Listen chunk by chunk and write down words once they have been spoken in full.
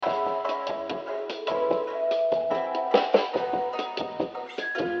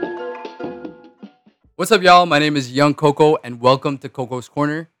What's up, y'all? My name is Young Coco, and welcome to Coco's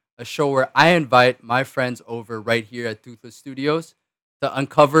Corner, a show where I invite my friends over right here at Toothless Studios to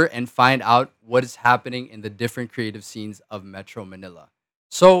uncover and find out what is happening in the different creative scenes of Metro Manila.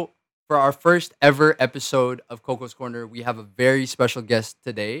 So, for our first ever episode of Coco's Corner, we have a very special guest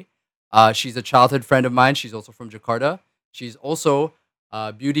today. She's a childhood friend of mine. She's also from Jakarta. She's also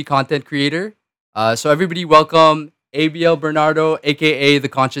a beauty content creator. So, everybody, welcome ABL Bernardo, aka the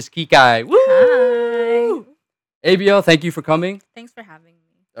Conscious Kikay. Hi. Woo! ABL, thank you for coming. Thanks for having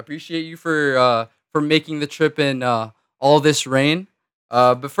me. Appreciate you for making the trip in all this rain.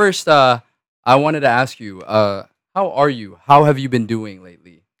 But first, I wanted to ask you, how are you? How have you been doing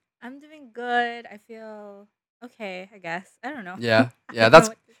lately? I'm doing good. I feel okay, I guess. I don't know. Yeah, I yeah, don't know that's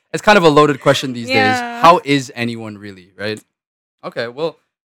what to it's say. kind of a loaded question these days. Yeah. How is anyone really, right? Okay, well,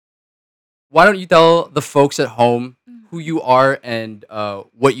 why don't you tell the folks at home who Mhm. you are and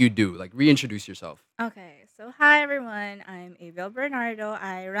what you do? Like, reintroduce yourself. Okay, so hi everyone. I'm Abel Bernardo.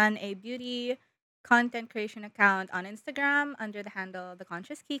 I run a beauty content creation account on Instagram under the handle The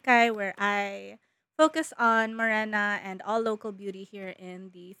Conscious Kikay, where I focus on Morena and all local beauty here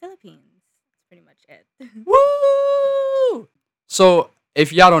in the Philippines. That's pretty much it. Woo! So,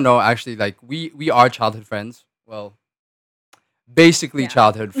 if y'all don't know, actually, like we are childhood friends. Well, basically Yeah.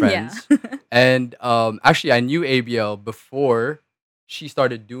 childhood Yeah. friends. And actually, I knew ABL before she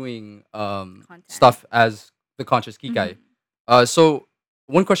started doing Content. stuff as the Conscious Kikay. Mhm. So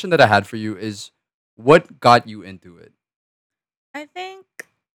one question that I had for you is, what got you into it? I think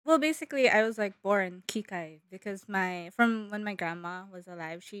well basically I was like born Kikay because my from when my grandma was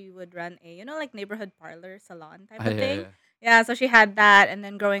alive, she would run a like neighborhood parlor salon type of Yeah, thing. yeah, Yeah, so she had that and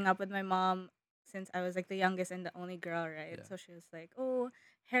then growing up with my mom since I was like the youngest and the only girl, right? yeah. So she was like, "Oh,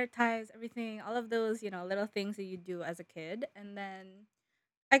 hair ties, everything, all of those, little things that you do as a kid." And then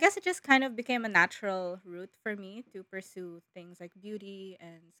I guess it just kind of became a natural route for me to pursue things like beauty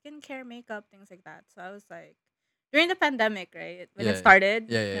and skincare, makeup, things like that. So I was like, during the pandemic, right, when it Yeah, started,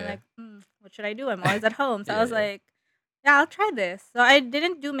 yeah, you're yeah, like, what should I do? I'm always at home. So I yeah, was yeah, like, yeah, I'll try this. So I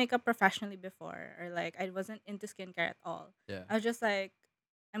didn't do makeup professionally before, or like I wasn't into skincare at all. yeah. I was just like,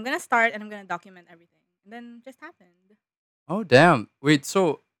 I'm going to start and I'm going to document everything. And then just happened. Oh, damn. Wait,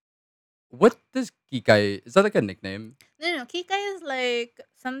 so what does Kikay? Is that like a nickname? No, no, no. Kika is like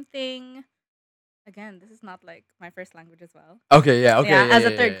something. Again, this is not like my first language as well. Okay, yeah, Yeah, okay, yeah, as a yeah,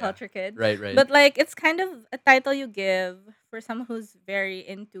 yeah, third yeah. culture kid. Right, right. But like it's kind of a title you give for someone who's very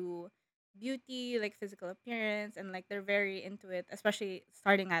into beauty, like physical appearance, and like they're very into it, especially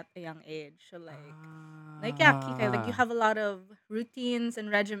starting at a young age. So like yeah, Kika, like you Ah, have a lot of routines and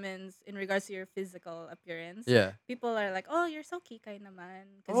regimens in regards to your physical appearance. yeah. People are like, "Oh, you're so Kikay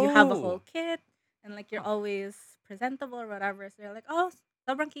naman," because you have a whole Oh. kit and like you're Huh. always presentable or whatever. So they're like, "Oh,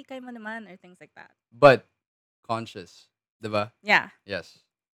 sobrang Kikay mo naman," or things like that. But conscious, diba? Yeah, Yes.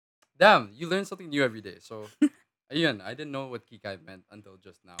 Damn, you learn something new every day. So, again, I didn't know what Kikai meant until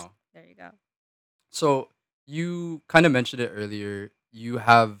just now. there you go. So, you kind of mentioned it earlier. You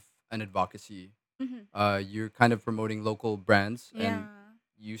have an advocacy. Mhm. You're kind of promoting local brands and Yeah.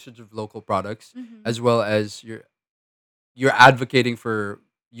 usage of local products, Mhm. as well as you're advocating for,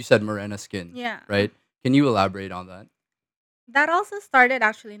 you said, Morena skin, Yeah. right? Can you elaborate on that? That also started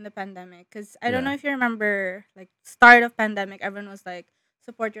actually in the pandemic because I don't Yeah. know if you remember, like start of pandemic, everyone was like,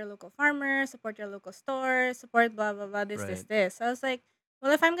 support your local farmers, support your local stores, support blah blah blah, Right. this. So I was like,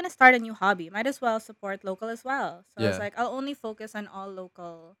 well, if I'm gonna start a new hobby, might as well support local as well. So I was Yeah. like, I'll only focus on all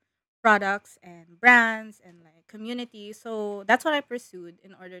local products and brands and like community. So that's what I pursued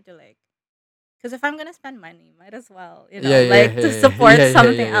in order to like because if I'm gonna spend money, might as well, Yeah. Yeah. like to Yeah. support Yeah. Yeah.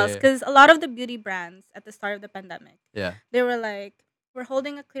 something Yeah. else. Yeah. Because a lot of the beauty brands at the start of the pandemic, Yeah. they were like, we're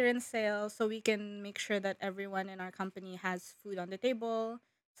holding a clearance sale so we can make sure that everyone in our company has food on the table.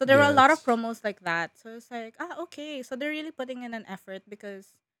 So there were a Yeah. lot of It's promos like that. So it's like, okay. So they're really putting in an effort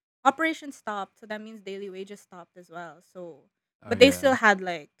because operations stopped. So that means daily wages stopped as well. So, oh but they yeah. still had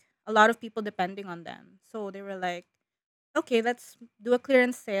like a lot of people depending on them. So they were like, okay, let's do a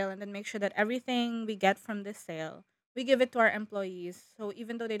clearance sale and then make sure that everything we get from this sale, we give it to our employees. So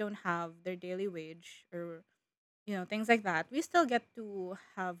even though they don't have their daily wage or, things like that, we still get to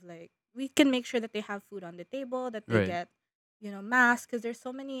have like, we can make sure that they have food on the table, that they Right. get, masks, because there's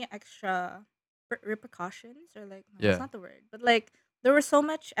so many extra repercussions or like, no, that's Yeah. not the word, but like, there were so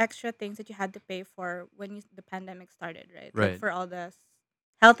much extra things that you had to pay for when the pandemic started, right? Like Right. for all the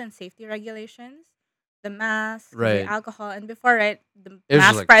health and safety regulations, the masks, the Right. alcohol, and before, right, the It was just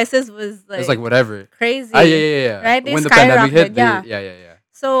mask like prices was it's like like whatever. Ah, yeah, crazy, yeah, yeah. right? They When the pandemic hit, skyrocketed, they yeah. yeah, yeah, yeah.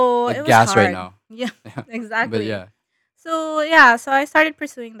 So it Like was gas right hard. now. Yeah, Yeah. But exactly. yeah. So yeah, so I started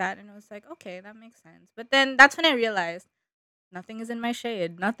pursuing that, and I was like, okay, that makes sense. But then that's when I realized nothing is in my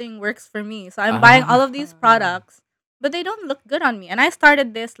shade. Nothing works for me. So I'm buying all of these Ah, products, but they don't look good on me. And I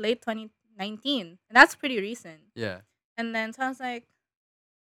started this late 2019, and that's pretty recent. yeah. And then so I was like,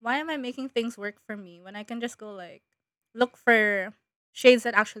 why am I making things work for me when I can just go like look for shades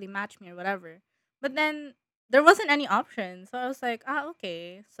that actually match me or whatever. But then there wasn't any option. So I was like,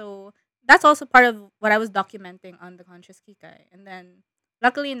 okay. So that's also part of what I was documenting on the Conscious Kikay. And then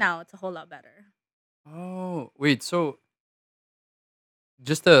luckily now it's a whole lot better. Oh, wait. So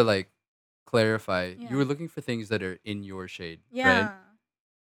just to like clarify, you Yeah. were looking for things that are in your shade, right? Yeah.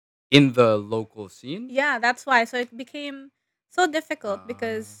 In the local scene. Yeah, that's why. So it became so difficult Uh,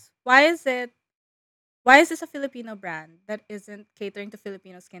 because why is this a Filipino brand that isn't catering to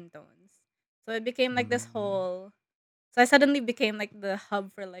Filipino skin tones? So it became like this mm. whole so I suddenly became like the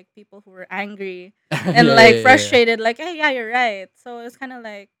hub for like people who were angry Yeah, and yeah, like yeah, frustrated, like, hey, yeah, you're right. So it was kind of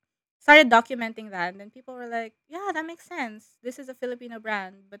like started documenting that, and then people were like, yeah, that makes sense. This is a Filipino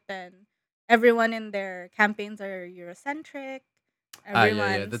brand, but then everyone in their campaigns are Eurocentric. Ah, yeah,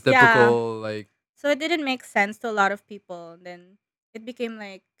 yeah. The Everyone's yeah. typical like, So it didn't make sense to a lot of people. And then it became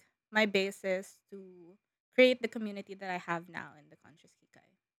like my basis to create the community that I have now in the Conscious Kikay.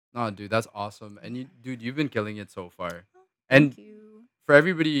 no, dude, that's awesome. And you, Yeah. dude, you've been killing it so far. Oh, And thank you. for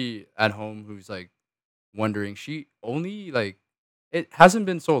everybody at home who's like wondering, she only like it hasn't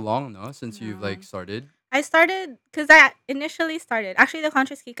been so long, no, since you've like No. started. I started because I initially started. Actually, the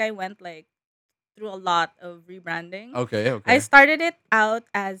Conscious Kikay went like through a lot of rebranding. Okay, I okay. started it out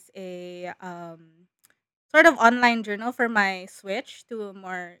as a sort of online journal for my switch to a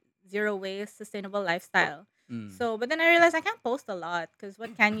more zero waste, sustainable lifestyle. Mm, So, but then I realized I can't post a lot because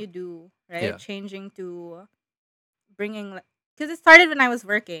what can you do, right? yeah, Changing to bringing, because it started when I was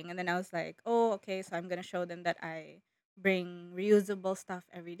working, and then I was like, oh, okay, so I'm gonna show them that I bring reusable stuff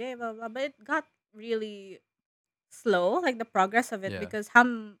every day, blah blah. But it got really slow, like the progress of it, yeah, because how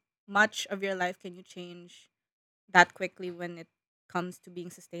much of your life can you change that quickly when it comes to being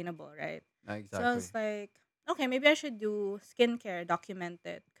sustainable, right? So I was exactly. like, okay, maybe I should do skincare, document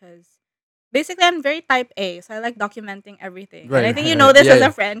it, because basically I'm very type A, so I like documenting everything. And Right, I think right, you know right. this Yeah, as yeah,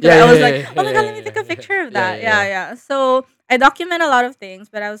 a friend, because yeah, I yeah, was like, yeah, oh yeah, my god, let me take yeah, a yeah, picture of yeah, that. yeah, Yeah, yeah. yeah. So I document a lot of things,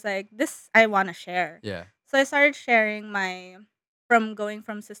 but I was like, this I want to share. Yeah. So I started sharing my from going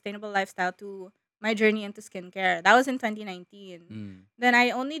from sustainable lifestyle to my journey into skincare. That was in 2019. Mm. Then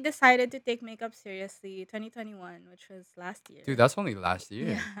I only decided to take makeup seriously 2021, which was last Dude, year. that's only last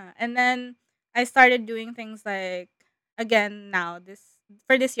year. Yeah. And then I started doing things like again now this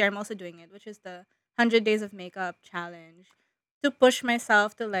for this year I'm also doing it, which is the 100 days of makeup challenge to push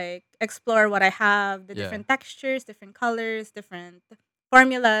myself to like explore what I have, the Yeah, different textures, different colors, different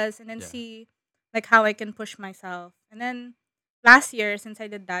formulas, and then yeah. see like how I can push myself. And then last year since I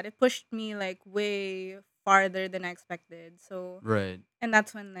did that, it pushed me like way farther than I expected. So Right. and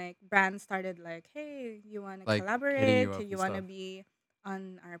that's when like brands started like, hey, you want to Like hitting you collaborate? up You and want to stuff. be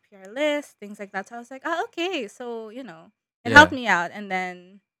on our PR list, things like that. So I was like, oh, okay. So it helped Yeah. me out. And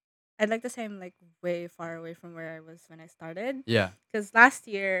then I'd like to say I'm like way far away from where I was when I started, Yeah. because last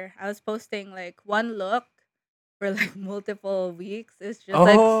year I was posting like one look for like multiple weeks. It's just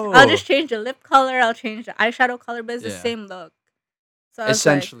like I'll Oh. just change the lip color, I'll change the eyeshadow color, but it's the Yeah. same look. So I was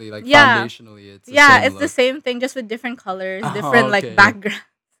like, Essentially, like yeah, foundationally, it's the yeah, same it's the look. same thing, just with different colors, Oh, different like okay. background.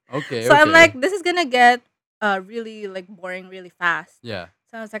 Okay, So I'm okay. like, this is gonna get really like boring really fast. Yeah.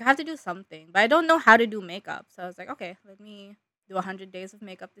 So I was like, I have to do something, but I don't know how to do makeup. So I was like, okay, let me do 100 days of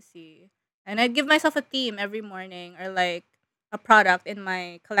makeup to see. And I'd give myself a theme every morning or like a product in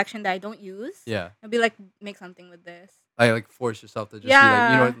my collection that I don't use. Yeah. I'd be like, make something with this. Like force yourself to just be like,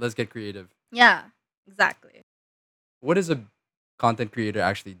 you know Yeah, what, let's get creative. yeah, exactly. What does a content creator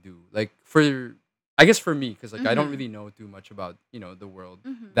actually do? Like for I guess for me, because like I don't Mhm. really know too much about, the world,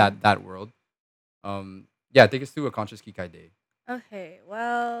 Mhm. that world. Yeah, take us through a conscious Kikai day. Okay,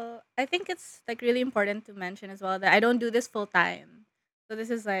 well, I think it's like really important to mention as well that I don't do this full time. So this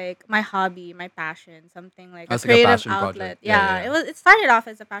is like my hobby, my passion, something like a That's like a creative passion outlet. project. Yeah, yeah, Yeah, yeah. it started off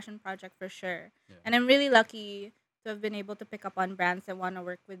as a passion project for sure. Yeah. And I'm really lucky to have been able to pick up on brands that want to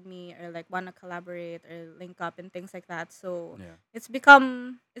work with me or like want to collaborate or link up and things like that. So Yeah. it's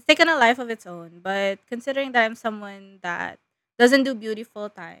taken a life of its own. But considering that I'm someone that doesn't do beauty full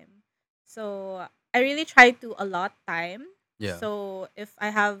time, so I really try to allot time. Yeah. So if I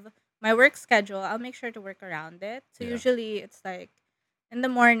have my work schedule, I'll make sure to work around it. So Yeah. usually it's like in the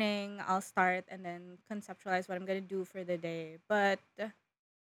morning I'll start and then conceptualize what I'm gonna do for the day. But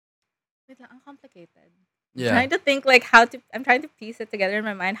wait lang, ang complicated. I'm Yeah. trying to think like how to I'm trying to piece it together in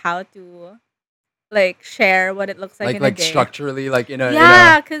my mind how to like share what it looks like in a Like day. structurally, like in a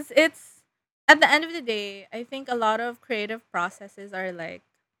Yeah, because it's at the end of the day, I think a lot of creative processes are like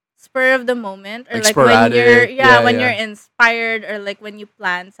spur of the moment, or like like when you're, sporadic. yeah, Yeah, when you're yeah, inspired, or like when you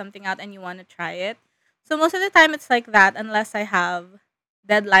plan something out and you want to try it. So most of the time it's like that, unless I have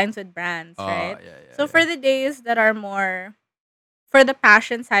deadlines with brands, oh right? yeah, yeah, So yeah, for the days that are more for the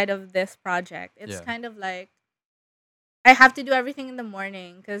passion side of this project, it's yeah, kind of like I have to do everything in the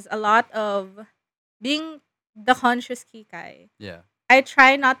morning because a lot of being the conscious Kikay, yeah. I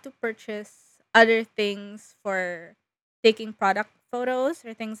try not to purchase other things for taking product photos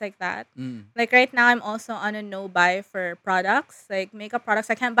or things like that. Mm. Like right now, I'm also on a no buy for products, like makeup products.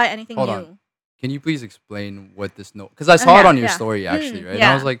 I can't buy anything Hold on. new. Can you please explain what this note? Because I Oh saw it yeah, on your yeah, story actually, right? And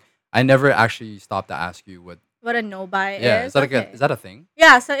I was yeah. like, I never actually stopped to ask you what. What a no buy Yeah, is is. that like a is Okay. that a thing?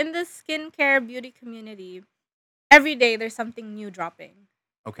 Yeah, so in the skincare beauty community, every day there's something new dropping.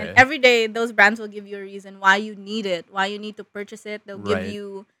 And Okay. every day those brands will give you a reason why you need it, why you need to purchase it. They'll give Right.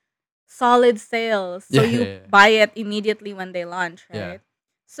 you solid sales so Yeah, you yeah, buy it immediately when they launch, yeah, right?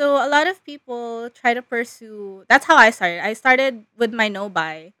 So a lot of people try to pursue, that's how I started with my no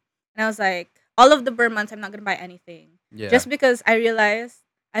buy, and I was like, all of the burr months I'm not going to buy anything, yeah, just because I realized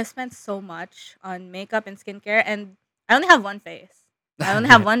I've spent so much on makeup and skincare, and I only have one face, I only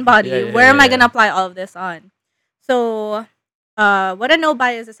have yeah, one yeah, body. yeah, Where am I going yeah, to apply all of this on? So what a no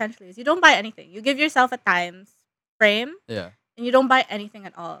buy is essentially is you don't buy anything, you give yourself a time frame, yeah, and you don't buy anything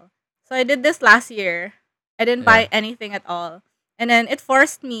at all. So I did this last year. I didn't yeah, buy anything at all. And then it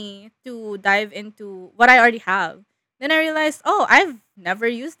forced me to dive into what I already have. Then I realized, oh, I've never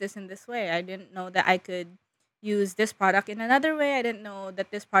used this in this way. I didn't know that I could use this product in another way. I didn't know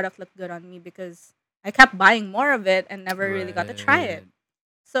that this product looked good on me because I kept buying more of it and never really got to try it. right.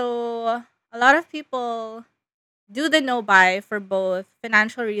 So a lot of people do the no buy for both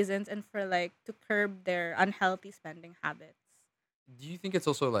financial reasons and for like to curb their unhealthy spending habits. Do you think it's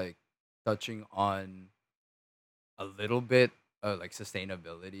also like touching on a little bit like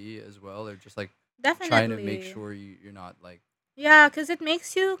sustainability as well, or just like trying to make Definitely. sure you're not like Yeah, because it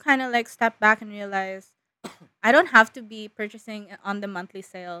makes you kind of like step back and realize I don't have to be purchasing on the monthly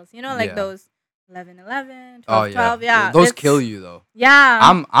sales. You know, like yeah. those 11, Oh 12, yeah, 12. Yeah, those kill it's, you though. yeah,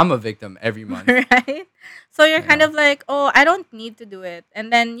 I'm a victim every month. right? So you're kind Yeah. of like, oh, I don't need to do it.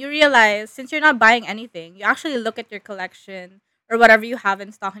 And then you realize since you're not buying anything, you actually look at your collection or whatever you have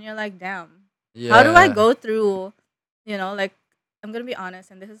in stock and you're like, damn, how do I Yeah. go through, like, I'm going to be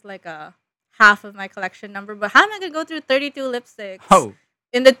honest, and this is like a half of my collection number, but how am I going to go through 32 lipsticks Oh,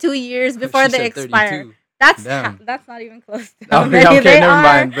 in the 2 years before she they said expire? 32. Damn. That's not even close to how Oh yeah. many Okay. they Never are.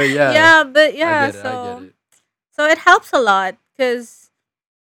 mind. But yeah, Yeah, but I yeah, get it. I get so it. it helps a lot because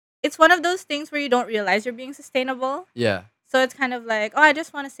it's one of those things where you don't realize you're being sustainable. Yeah. So it's kind of like, oh, I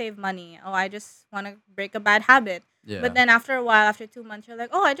just want to save money. Oh, I just want to break a bad habit. But Yeah. then after a while, after 2 months, you're like,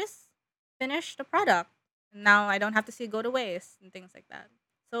 oh, I just finished the product. Now I don't have to see it go to waste and things like that.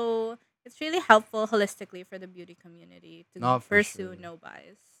 So it's really helpful holistically for the beauty community to Not for pursue sure. no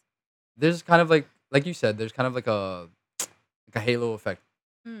buys. There's kind of like you said. There's kind of like a halo effect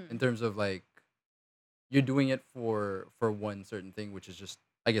in Mm. terms of like you're doing it for one certain thing, which is just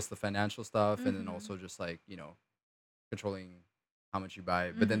I guess the financial stuff, and then Mm-hmm. also just like controlling how much you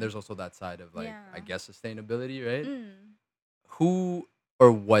buy. But then Mm-hmm. there's also that side of like I Yeah. guess sustainability, right? Mm. Who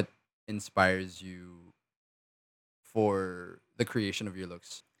or what inspires you for the creation of your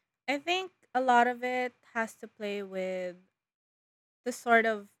looks? I think a lot of it has to play with the sort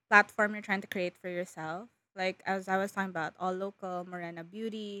of platform you're trying to create for yourself. Like as I was talking about, all local, Morena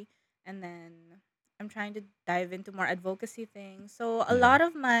Beauty, and then I'm trying to dive into more advocacy things. So a Yeah, lot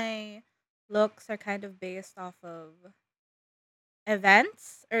of my looks are kind of based off of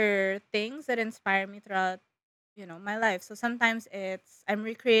events or things that inspire me throughout, my life. So sometimes it's I'm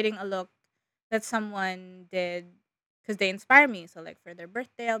recreating a look that someone did because they inspire me. So like for their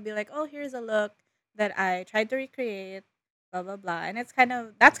birthday, I'll be like, oh, here's a look that I tried to recreate, blah blah blah. And that's kind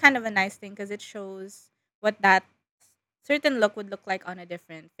of a nice thing because it shows what that certain look would look like on a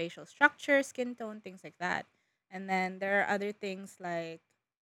different facial structure, skin tone, things like that. And then there are other things like,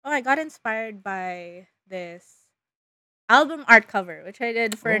 oh, I got inspired by this album art cover, which I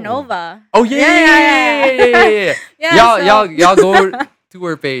did for oh, Nova. oh yeah, Yeah, yeah, yeah, yeah, yeah, yeah, yeah, yeah, yeah, yeah. yeah, yeah. Yeah, so Y'all go to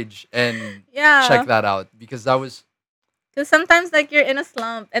her page and check yeah, that out because that was because sometimes like you're in a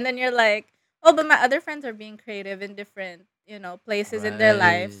slump and then you're like, oh, but my other friends are being creative in different, places in their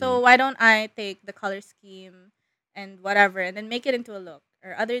life. So right. why don't I take the color scheme and whatever and then make it into a look?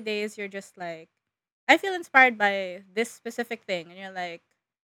 Or other days you're just like, I feel inspired by this specific thing, and you're like,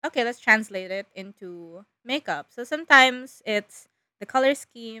 okay, let's translate it into makeup. So sometimes it's the color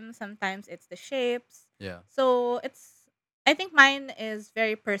scheme, sometimes it's the shapes. Yeah. So it's I think mine is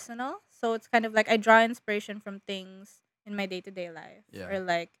very personal. So it's kind of like I draw inspiration from things in my day-to-day life Yeah. or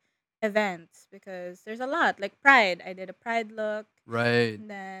like events because there's a lot. Like Pride, I did a Pride look. Right.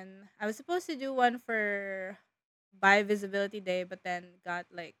 Then I was supposed to do one for Bi Visibility Day, but then got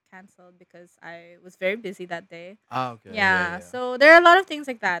like canceled because I was very busy that day. Ah, okay. Yeah, Yeah, yeah. so there are a lot of things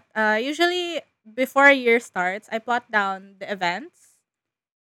like that. Usually before a year starts, I plot down the events.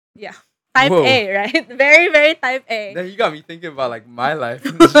 Yeah, type Whoa. A, right? Very very type A. Then you got me thinking about like my life.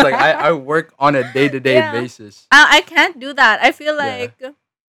 It's just like I work on a day to day Yeah, basis. I can't do that. I feel Yeah. like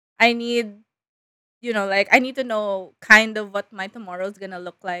I need like I need to know kind of what my tomorrow's gonna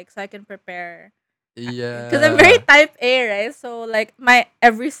look like so I can prepare. Because I'm very Yeah. type A, right? So like my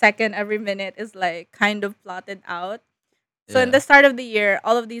every second, every minute is like kind of plotted out. So in the Yeah. start of the year,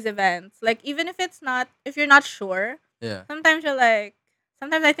 all of these events, like even if you're not sure, Yeah. sometimes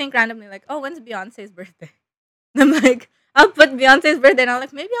sometimes I think randomly like, oh, when's Beyonce's birthday? I'm like, I'll put Beyonce's birthday, and I'm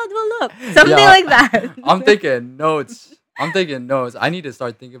like, maybe I'll do a look, something Yeah. like that. I'm taking notes. I'm taking notes. I need to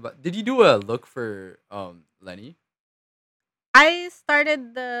start thinking about. Did you do a look for Lenny? I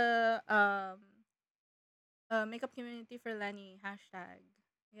started the makeup community for Lenny hashtag.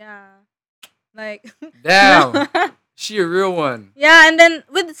 Yeah, like Damn. She a real one. yeah, and then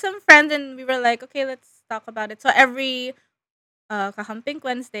with some friends, and we were like, okay, let's talk about it. So every Kahamping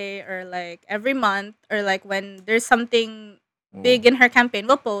Wednesday or like every month or like when there's something Oh. big in her campaign,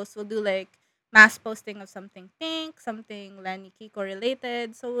 we'll post. We'll do like mass posting of something pink, something Lenny Kiko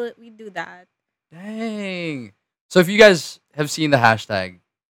related. So we do that Dang. So if you guys have seen the hashtag,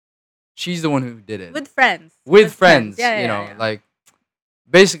 she's the one who did it with friends. with With friends. friends. Yeah, You know, yeah, like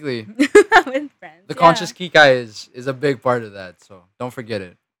basically yeah. With friends. the Yeah. conscious Kikay is a big part of that. So don't forget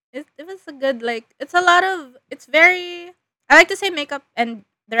it. It was a good like it's a lot of it's very I like to say makeup and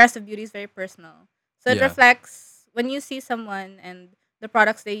the rest of beauty is very personal. So it Yeah. reflects when you see someone and the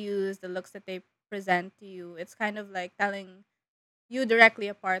products they use, the looks that they present to you, it's kind of like telling you directly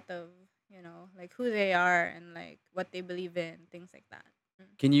a part of, like who they are and like what they believe in, things like that.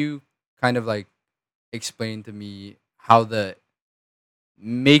 Can you kind of like explain to me how the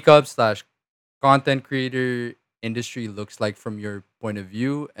makeup slash content creator industry looks like from your point of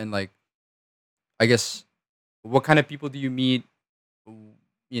view, and like I guess what kind of people do you meet?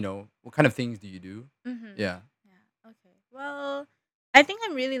 What kind of things do you do? Mm-hmm. Yeah. Yeah. Okay. Well, I think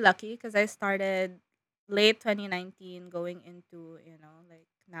I'm really lucky because I started late 2019 going into, like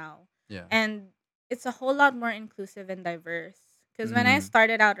now. Yeah. And it's a whole lot more inclusive and diverse. Because when I Mm.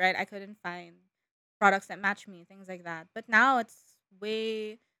 started out, right, I couldn't find products that match me, things like that. But now it's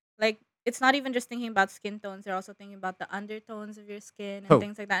way, like, it's not even just thinking about skin tones. They're also thinking about the undertones of your skin and Oh.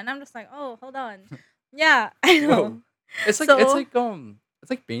 things like that. And I'm just like, oh, hold on. Yeah, I Whoa. know. It's like So, it's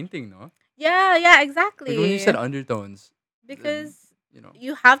like painting, no? yeah, yeah, Like when you said exactly. undertones, uh, Because you know.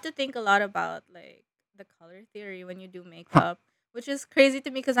 you have to think a lot about like the color theory when you do Huh. makeup, which is crazy to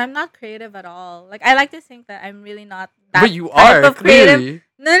me because I'm not creative at all. Like I like to think that I'm really not But that you type are of creative. clearly.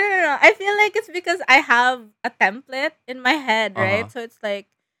 No, no, no, no. I feel like it's because I have a template in my head, Uh right? huh. So it's like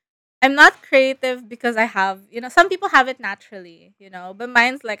I'm not creative because I have, some people have it naturally, but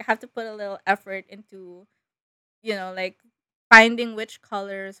mine's like I have to put a little effort into, like finding which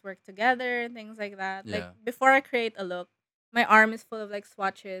colors work together and things like that. Like Yeah. before I create a look, my arm is full of like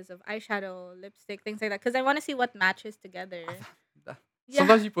swatches of eyeshadow, lipstick, things like that, because I want to see what matches together. Yeah,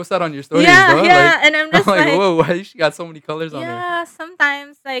 Sometimes you post that on your stories, yeah, though. Like, yeah, and I'm I'm just like, like, whoa, why she got so many colors on her? yeah.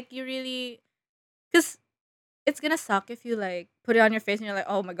 Sometimes like you really, because it's gonna suck if you like put it on your face and you're like,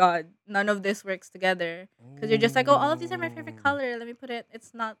 oh my god, none of this works together. Because you're just like, oh, all of these are my favorite Oh. color. Let me put it.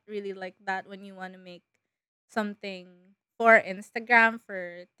 It's not really like that when you want to make something for Instagram,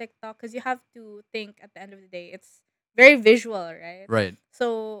 for TikTok, because you have to think at the end of the day, it's very visual, right? Right.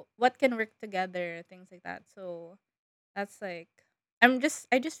 So what can work together, things like that. So that's like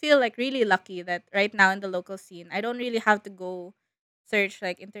I just feel like really lucky that right now in the local scene, I don't really have to go search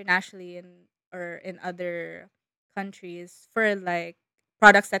like internationally or in other countries for like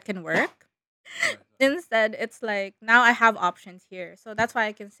products that can work. Right. Instead, it's like now I have options here. So that's why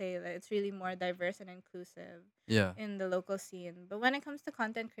I can say that it's really more diverse and inclusive Yeah. in the local scene. But when it comes to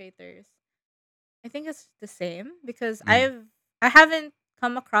content creators, I think it's the same because Mm. I haven't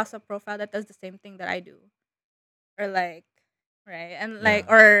come across a profile that does the same thing that I do. Or like right? And like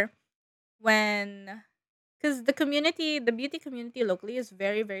Yeah. or when because the beauty community locally is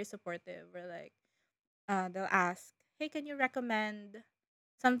very, very supportive. We're like they'll ask, hey, can you recommend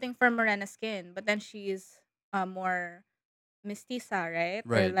something for morena skin? But then she's more mestiza, right? Or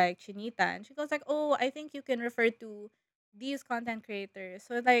Right. like chinita. And she goes like, oh, I think you can refer to these content creators.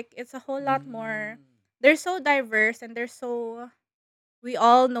 So like it's a whole lot more. Mm. They're so diverse and they're so we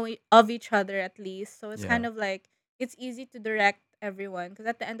all know of each other at least. So it's Yeah. kind of like it's easy to direct everyone because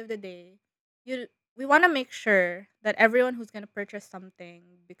at the end of the day, you we want to make sure that everyone who's going to purchase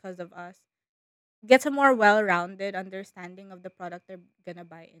something because of us gets a more well-rounded understanding of the product they're going to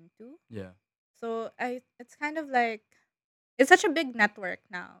buy into. Yeah. So I it's kind of like it's such a big network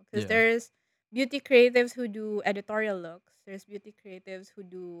now because Yeah. there's beauty creatives who do editorial looks. There's beauty creatives who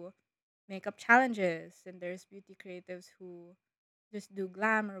do makeup challenges and there's beauty creatives who just do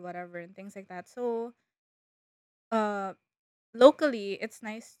glam or whatever and things like that. So uh locally it's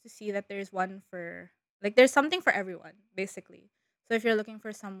nice to see that there's one for like there's something for everyone basically. So if you're looking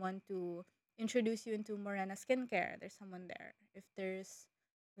for someone to introduce you into Morena skincare, there's someone there. If there's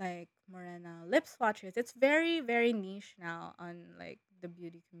like Morena lip swatches, it's very niche now on like the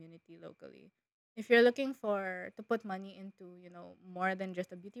beauty community locally. If you're looking for to put money into, more than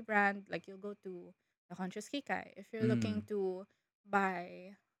just a beauty brand, like you'll go to the Conscious Kikay. If you're looking Mm. to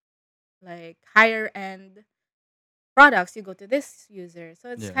buy like higher end products, you go to this user. So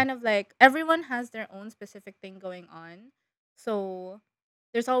it's Yeah. kind of like everyone has their own specific thing going on. So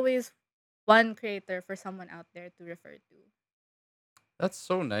there's always one creator for someone out there to refer to. That's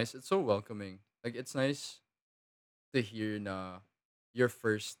so nice. It's so welcoming. Like it's nice to hear na your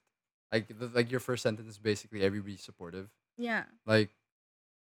first like your first sentence is basically everybody's supportive. Yeah. Like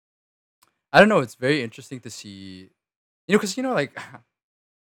I don't know, it's very interesting to see cuz like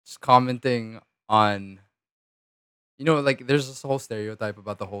just commenting on like there's this whole stereotype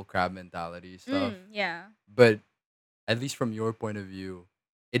about the whole crab mentality stuff. Yeah. But at least from your point of view,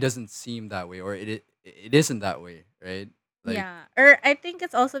 it doesn't seem that way or it isn't that way, right? Like Yeah. Or I think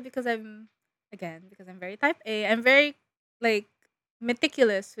it's also because I'm very type A. I'm very like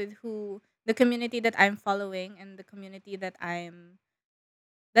meticulous with who the community that I'm following and the community that I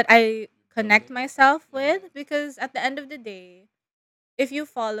connect building. myself Yeah, yeah. with because at the end of the day, if you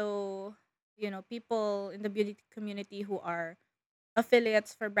follow, people in the beauty community who are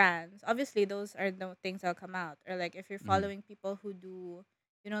affiliates for brands, obviously those are the things that'll come out. Or like if you're Mhm. following people who do,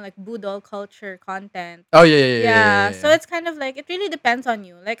 like boodle culture content. Oh yeah, yeah, yeah, yeah, Yeah, yeah, so yeah. it's kind of like it really depends on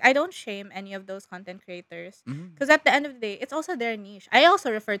you. Like I don't shame any of those content creators Mhm. because at the end of the day, it's also their niche. I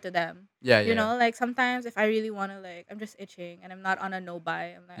also refer to them. Yeah, yeah, Like sometimes if I really want to like I'm just itching and I'm not on a no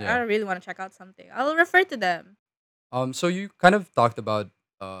buy. I'm like I yeah. really want to check out something. I'll refer to them. So you kind of talked about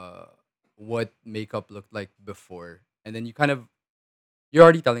uh what makeup looked like before, and then you're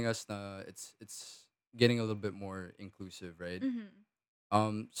already telling us it's getting a little bit more inclusive, right?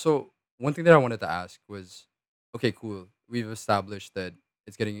 Mhm. So one thing that I wanted to ask was, okay, cool. We've established that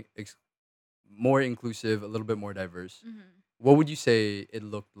it's getting more inclusive, a little bit more diverse. Mhm. What would you say it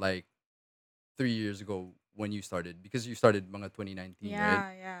looked like 3 years ago when you started? Because you started mga 2019, right?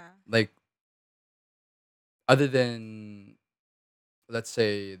 Yeah, yeah. Like other than let's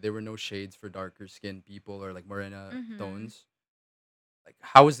say there were no shades for darker skinned people or like morena Mhm. tones, like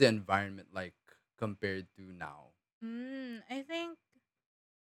how is the environment like compared to now? I think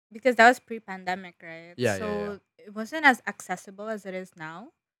because that was pre-pandemic, right? Yeah, yeah, yeah. So it wasn't as accessible as it is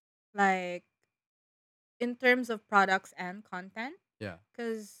now. Like in terms of products and content, Yeah.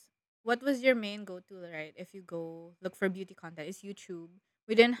 because what was your main go-to, right? If you go look for beauty content, is YouTube.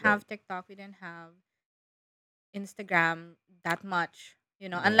 We didn't Right. have TikTok. We didn't have Instagram that much.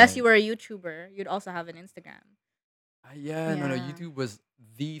 Unless you Right. were a YouTuber, you'd also have an Instagram. Yeah, no, no. Yeah. YouTube was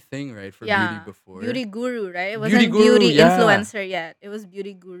the thing, right, for beauty Yeah, before. beauty guru, right? It Beauty wasn't guru, beauty yeah. influencer yet. It was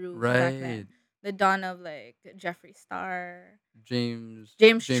beauty guru back Right. then. The dawn of like Jeffree Star, James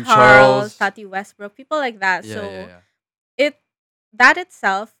James James Charles, Charles. Tati Westbrook, people like that. Yeah, yeah, So yeah. it that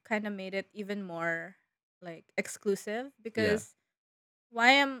itself kind of made it even more like exclusive Yeah. because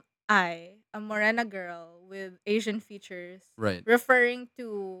why am I, a morena girl with Asian features, Right. referring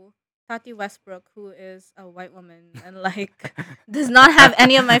to Tati Westbrook, who is a white woman and like does not have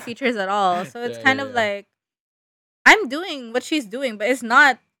any of my features at all? So it's Yeah, kind yeah, of yeah. like I'm doing what she's doing, but it's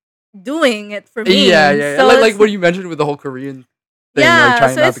not doing it for Yeah, me. yeah, yeah. So Like it's what you mentioned with the whole Korean thing, like yeah,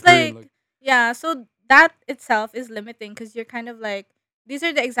 trying so not the it's Korean like look. yeah, so that itself is limiting because you're kind of like these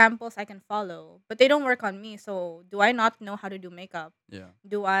are the examples I can follow, but they don't work on me. So do I not know how to do makeup? Yeah.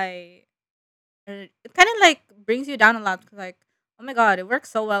 Do I it kind of like brings you down a lot 'cause like oh my god it works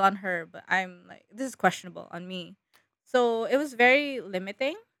so well on her but I'm like this is questionable on me, so it was very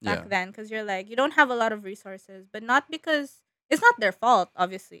limiting back Yeah. then because you're like you don't have a lot of resources but not because it's not their fault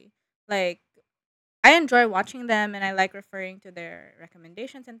obviously, like I enjoy watching them and I like referring to their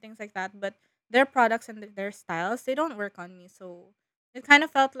recommendations and things like that, but their products and their styles they don't work on me, so it kind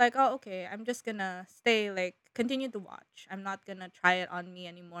of felt like, oh, okay, I'm just gonna stay, like, continue to watch. I'm not gonna try it on me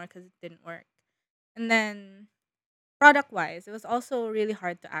anymore because it didn't work. And then product wise, it was also really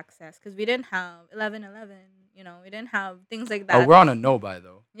hard to access because we didn't have 1111. We didn't have things like that. We're on a no buy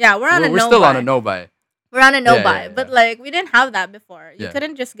though. Yeah, we're on a We're no still on a buy. no buy. We're on a no Yeah, yeah, buy, yeah, but like we didn't have that before. You yeah.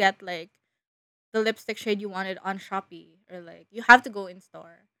 couldn't just get like the lipstick shade you wanted on Shopee, or like you have to go in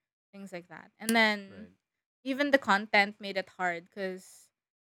store, things like that. And then Right. even the content made it hard because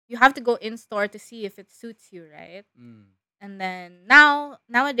you have to go in store to see if it suits you, right? Mm, And then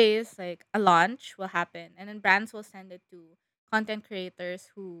nowadays, like a launch will happen, and then brands will send it to content creators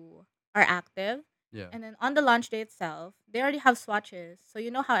who are active. yeah. And then on the launch day itself, they already have swatches, so you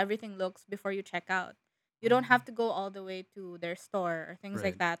know how everything looks before you check out. You don't Mm, have to go all the way to their store or things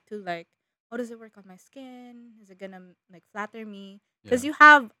like right. that to like, oh, does it work on my skin? Is it gonna like flatter me? Because Yeah. you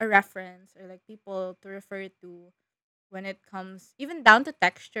have a reference or like people to refer to when it comes even down to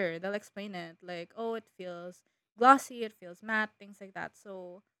texture. They'll explain it like, oh, it feels glossy, it feels matte, things like that.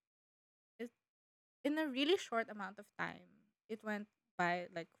 So it, in a really short amount of time, it went by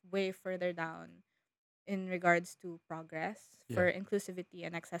like way further down in regards to progress Yeah. for inclusivity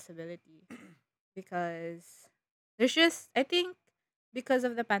and accessibility, because there's just, I think, because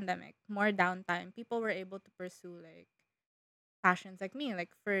of the pandemic, more downtime, people were able to pursue like passions like me, like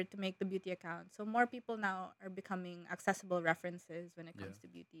for to make the beauty account. So more people now are becoming accessible references when it Yeah. comes to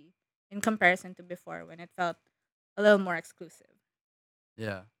beauty in comparison to before when it felt a little more exclusive.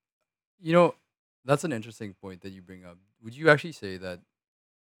 Yeah. You know, that's an interesting point that you bring up. Would you actually say that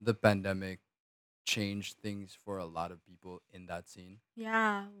the pandemic changed things for a lot of people in that scene?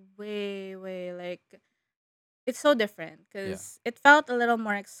 Yeah, way, way. Like, it's so different Yeah. because it felt a little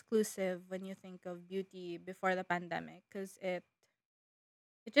more exclusive when you think of beauty before the pandemic, because it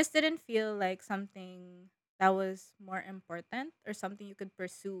just didn't feel like something that was more important or something you could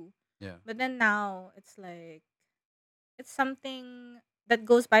pursue. Yeah. But then now it's like it's something that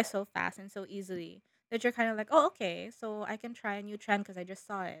goes by so fast and so easily that you're kind of like, oh, okay, so I can try a new trend because I just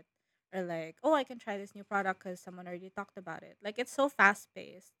saw it. Or like, oh, I can try this new product because someone already talked about it. Like, it's so fast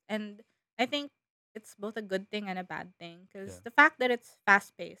paced. And I think it's both a good thing and a bad thing Yeah. because the fact that it's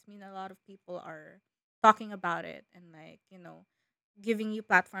fast paced means a lot of people are talking about it and, like, giving you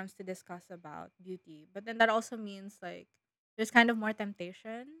platforms to discuss about beauty. But then that also means like there's kind of more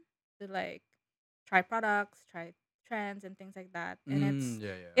temptation to like try products, try trends and things like that. And Mm,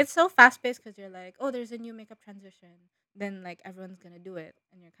 yeah, yeah. it's so fast paced because you're like, oh, there's a new makeup transition. Then like everyone's gonna do it,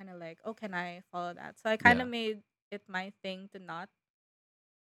 and you're kind of like, oh, can I follow that? So I kind Yeah. of made it my thing to not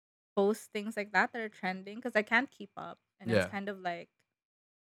post things like that are trending because I can't keep up, and it's Yeah. kind of like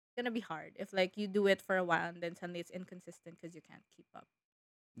gonna be hard if like you do it for a while and then suddenly it's inconsistent because you can't keep up.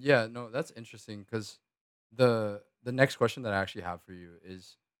 Yeah, no, that's interesting because the next question that I actually have for you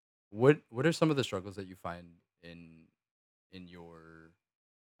is what are some of the struggles that you find in your,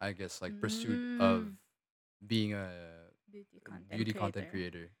 I guess, like pursuit of Mm, being a beauty content beauty content creator.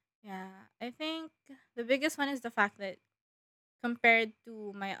 creator? Yeah, I think the biggest one is the fact that compared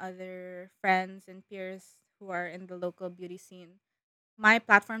to my other friends and peers who are in the local beauty scene, my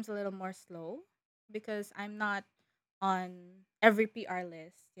platform's a little more slow because I'm not on every PR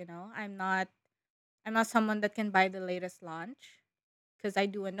list. I'm not someone that can buy the latest launch because I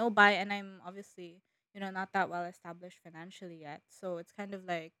do a no buy, and I'm obviously, not that well established financially yet. So it's kind of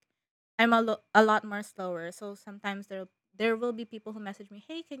like I'm a lot more slower. So sometimes there will be people who message me,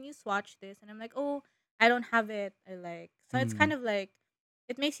 "Hey, can you swatch this?" And I'm like, "Oh, I don't have it." Or like, so it's Mm, kind of like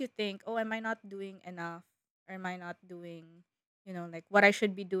it makes you think, "Oh, am I not doing enough? Or am I not doing, like what I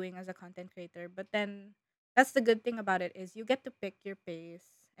should be doing as a content creator?" But then that's the good thing about it is you get to pick your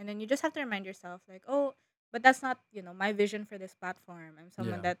pace, and then you just have to remind yourself like, "Oh, but that's not, my vision for this platform. I'm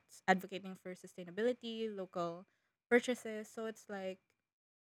someone yeah. that's advocating for sustainability, local purchases." So it's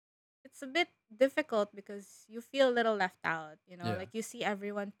a bit difficult because you feel a little left out, Yeah. like you see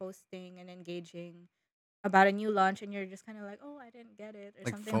everyone posting and engaging about a new launch, and you're just kind of like, oh, I didn't get it or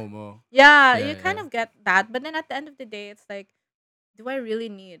Like something. FOMO. Yeah, Yeah, you kind yeah. of get that, but then at the end of the day, it's like, do I really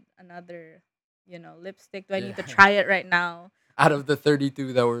need another, lipstick? Do I need to Yeah. try it right now? Out of the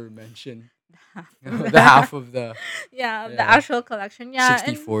 32 that were mentioned, The half of the the half of the yeah, of the yeah, actual collection. Yeah,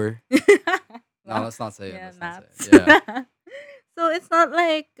 and 64. No, well, let's not say it. yeah, Let's not say it. maths. Yeah. So it's not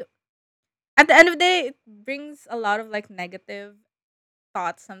like at the end of the day, it brings a lot of like negative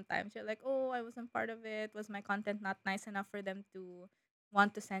thoughts sometimes. You're like, oh, I wasn't part of it. Was my content not nice enough for them to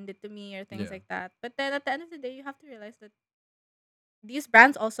want to send it to me or things Yeah. like that? But then at the end of the day, you have to realize that these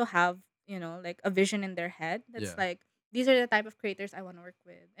brands also have, like a vision in their head that's Yeah. like, these are the type of creators I want to work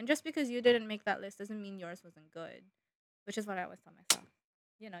with. And just because you didn't make that list doesn't mean yours wasn't good. which is what I always tell myself.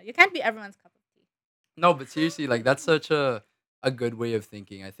 You can't be everyone's cup of tea. No, but seriously, like that's such a good way of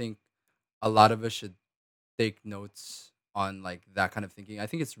thinking. I think a lot of us should take notes on like that kind of thinking. I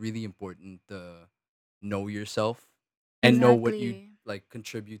think it's really important to know yourself and know what you Exactly. like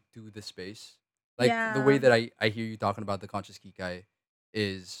contribute to the space. Like the way Yeah. that I hear you talking about the conscious kikai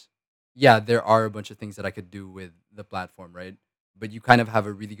is yeah, there are a bunch of things that I could do with the platform, right? But you kind of have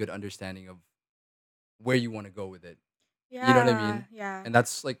a really good understanding of where you want to go with it. You know what I Yeah. mean? Yeah. And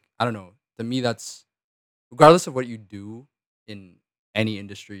that's like I don't know. To me that's regardless of what you do in any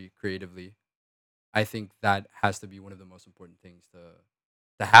industry creatively, I think that has to be one of the most important things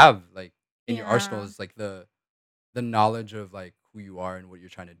to have like in your arsenal Yeah. is like the knowledge of like who you are and what you're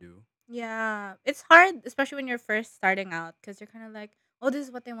trying to do. Yeah. It's hard, especially when you're first starting out, because you're kind of like, oh, this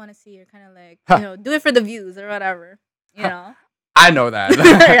is what they want to see. You're kind of like, Ha, do it for the views or whatever, you ha. know? I know that.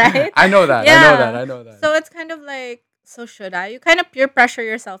 Right? I know that. I know that. Yeah. I know that. So it's kind of like, so should I? You kind of peer pressure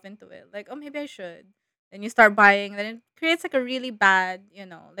yourself into it. Like, oh, maybe I should. Then you start buying. Then it creates like a really bad,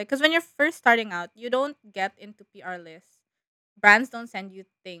 like, because when you're first starting out, you don't get into PR lists. Brands don't send you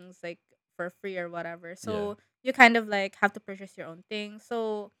things like for free or whatever. Yeah. So you kind of like have to purchase your own thing.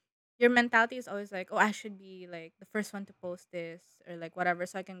 So your mentality is always like, oh, I should be like the first one to post this or like whatever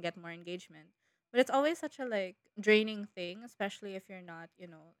so I can get more engagement. But it's always such a like draining thing, especially if you're not,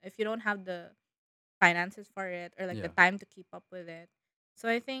 if you don't have the finances for it or like the Yeah. time to keep up with it. So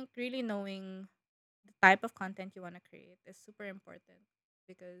I think really knowing the type of content you want to create is super important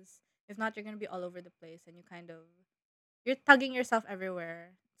because if not, you're going to be all over the place and you're tugging yourself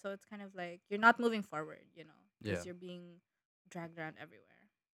everywhere. So it's kind of like you're not moving forward, Yeah. because you're being dragged around everywhere.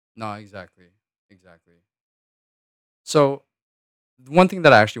 No, exactly. Exactly. So one thing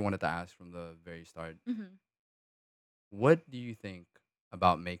that I actually wanted to ask from the very start, Mm-hmm. what do you think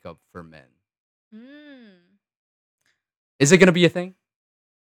about makeup for men? Mm. Is it gonna be a thing?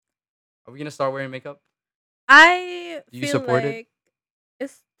 Are we gonna start wearing makeup? I Do you feel support it? like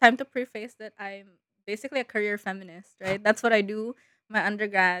it's time to preface that I'm basically a career feminist, right? That's what I do. My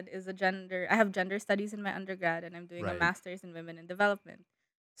undergrad is I have gender studies in my undergrad, and I'm doing a Right. master's in women in development.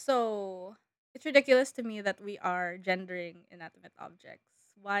 So it's ridiculous to me that we are gendering inanimate objects.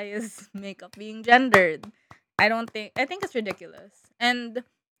 Why is makeup being gendered? I think it's ridiculous. And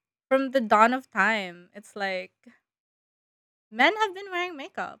from the dawn of time, it's like men have been wearing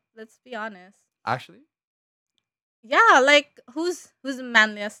makeup, let's be honest. Actually, Yeah, like who's the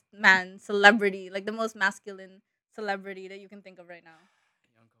manliest man celebrity, like the most masculine celebrity that you can think of right now?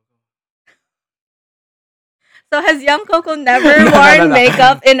 young Coco. So has young Coco never No, no, no, worn no.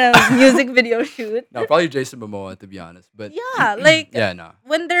 makeup in a music video shoot? No, probably Jason Momoa to be honest. But Yeah, like yeah, no.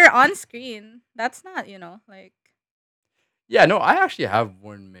 when they're on screen, that's not, like Yeah, no, I actually have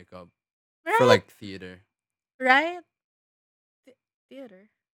worn makeup for right, like theater. right, theater.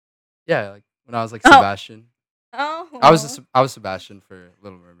 Yeah, like when I was like Oh, Sebastian. oh, I was Sebastian for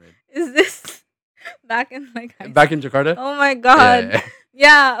Little Mermaid. is this back in like high Back school? in Jakarta? Oh my Yeah, god. yeah.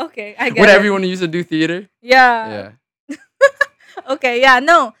 Yeah, okay, I When get it. everyone used to do theater? Yeah. Yeah. Okay, yeah,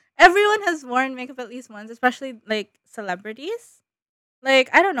 no. Everyone has worn makeup at least once, especially like celebrities. Like,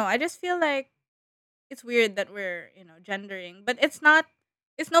 I don't know. I just feel like it's weird that we're, gendering, but it's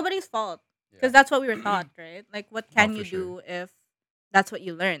nobody's fault because that's what we were Yeah. taught, right? Like, what No, can for you sure. do if that's what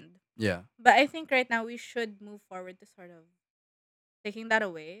you learned? Yeah. But I think right now we should move forward to sort of taking that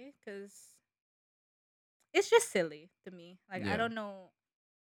away because it's just silly to me. Like, I Yeah. don't know.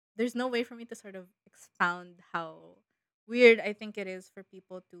 There's no way for me to sort of expound how weird I think it is for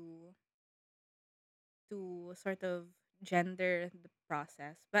people to sort of gender the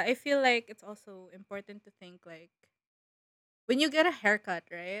process. But I feel like it's also important to think like when you get a haircut,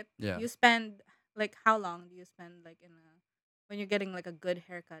 right? Yeah. You spend like how long do you spend like in a when you're getting like a good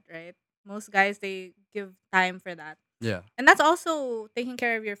haircut, right? Most guys they give time for that. Yeah. And that's also taking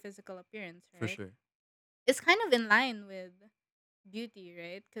care of your physical appearance, For right? sure. It's kind of in line with beauty,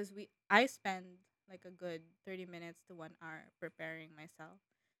 right? Cuz I spend like a good 30 minutes to 1 hour preparing myself.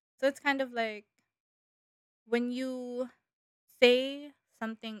 So it's kind of like when you say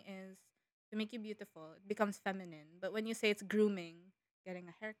something is to make you beautiful, it becomes feminine. But when you say it's grooming, getting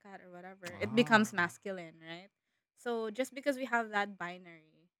a haircut or whatever, it becomes Ah. masculine, right? So just because we have that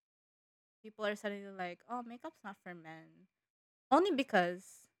binary, people are suddenly like, oh, makeup's not for men. Only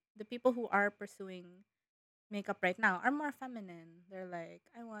because the people who are pursuing makeup right now are more feminine. They're like,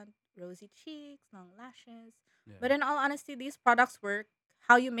 I want rosy cheeks, long lashes. Yeah. But in all honesty, these products work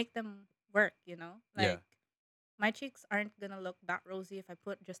how you make them work, you know? Yeah. Like, my cheeks aren't gonna look that rosy if I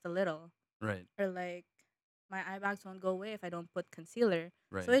put just a little. Right. Or like my eye bags won't go away if I don't put concealer.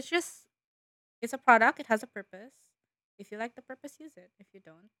 So Right. it's a product, it has a purpose. If you like the purpose, use it. If you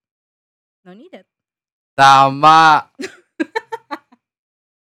don't, no need it. Tama.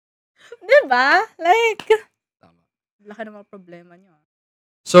 Diba? Like, Tama. laki ng mga problema nyo.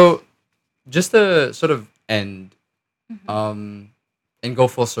 So just to sort of end Mm-hmm. um and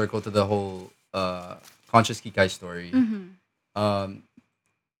go full circle to the whole conscious Kikay story. Mm-hmm. Um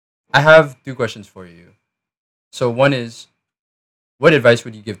I have two questions for you. So one is, what advice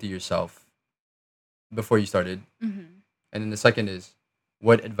would you give to yourself before you started? Mm-hmm. And then the second is,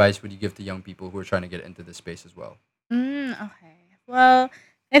 what advice would you give to young people who are trying to get into this space as well? Okay. Well,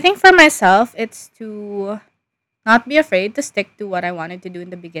 I think for myself, it's to not be afraid to stick to what I wanted to do in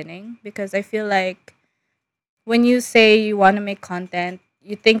the beginning because I feel like when you say you want to make content,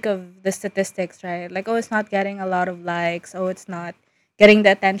 you think of the statistics, right? Like, oh, it's not getting a lot of likes. Oh, it's not getting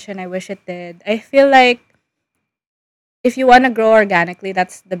the attention I wish it did. I feel like if you want to grow organically,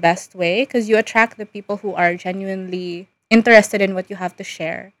 that's the best way because you attract the people who are genuinely interested in what you have to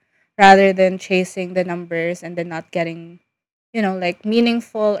share rather than chasing the numbers and then not getting, like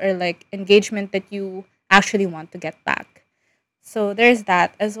meaningful or like engagement that you actually want to get back. So there's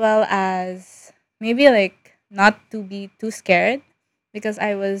that, as well as maybe like not to be too scared because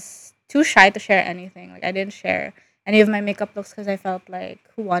I was too shy to share anything. Like I didn't share any of my makeup looks because I felt like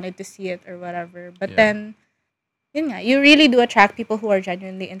who wanted to see it or whatever. But Yeah. then, you really do attract people who are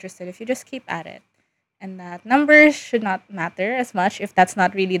genuinely interested if you just keep at it. And that numbers should not matter as much if that's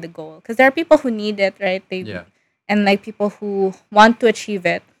not really the goal. Because there are people who need it, right? Yeah. And like people who want to achieve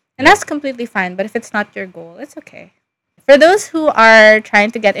it. And Yeah. that's completely fine. But if it's not your goal, it's okay. For those who are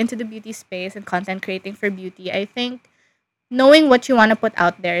trying to get into the beauty space and content creating for beauty, I think knowing what you want to put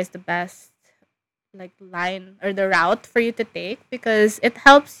out there is the best like line or the route for you to take because it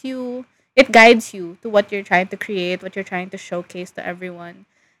guides you to what you're trying to create, what you're trying to showcase to everyone.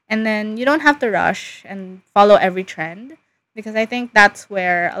 And then you don't have to rush and follow every trend because I think that's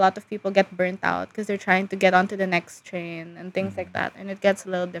where a lot of people get burnt out because they're trying to get onto the next train and things like Mhm. that and it gets a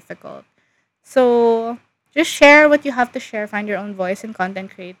little difficult. So just share what you have to share, find your own voice in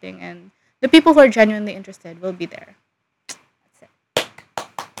content creating, and the people who are genuinely interested will be there. That's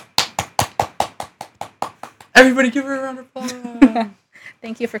Everybody give her a round of it. applause.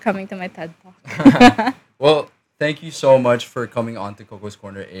 Thank you for coming to my TED Talk. Well, thank you so much for coming on to Coco's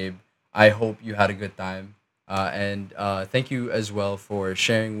Corner, Abe. I hope you had a good time. And thank you as well for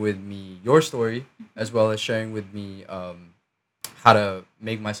sharing with me your story, as well as sharing with me how to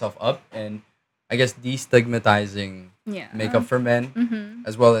make myself up and I guess destigmatizing Yeah. makeup for men, Mm-hmm.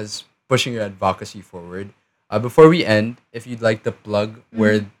 as well as pushing your advocacy forward. Before we end, if you'd like to plug Mm-hmm.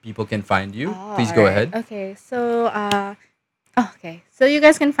 where people can find Oh, you, please all go right. ahead. Okay. So you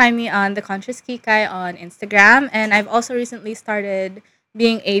guys can find me on the Conscious Kikay on Instagram, and I've also recently started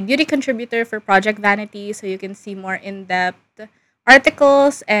being a beauty contributor for Project Vanity, so you can see more in-depth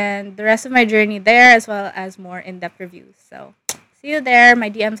articles and the rest of my journey there, as well as more in-depth reviews. So see you there. My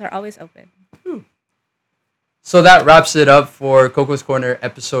DMs are always open. So that wraps it up for Coco's Corner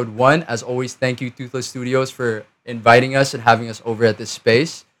episode 1. As always, thank you, Toothless Studios, for inviting us and having us over at this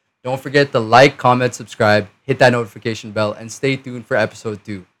space. Don't forget to like, comment, subscribe, hit that notification bell, and stay tuned for episode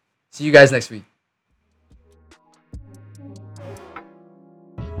 2. See you guys next week.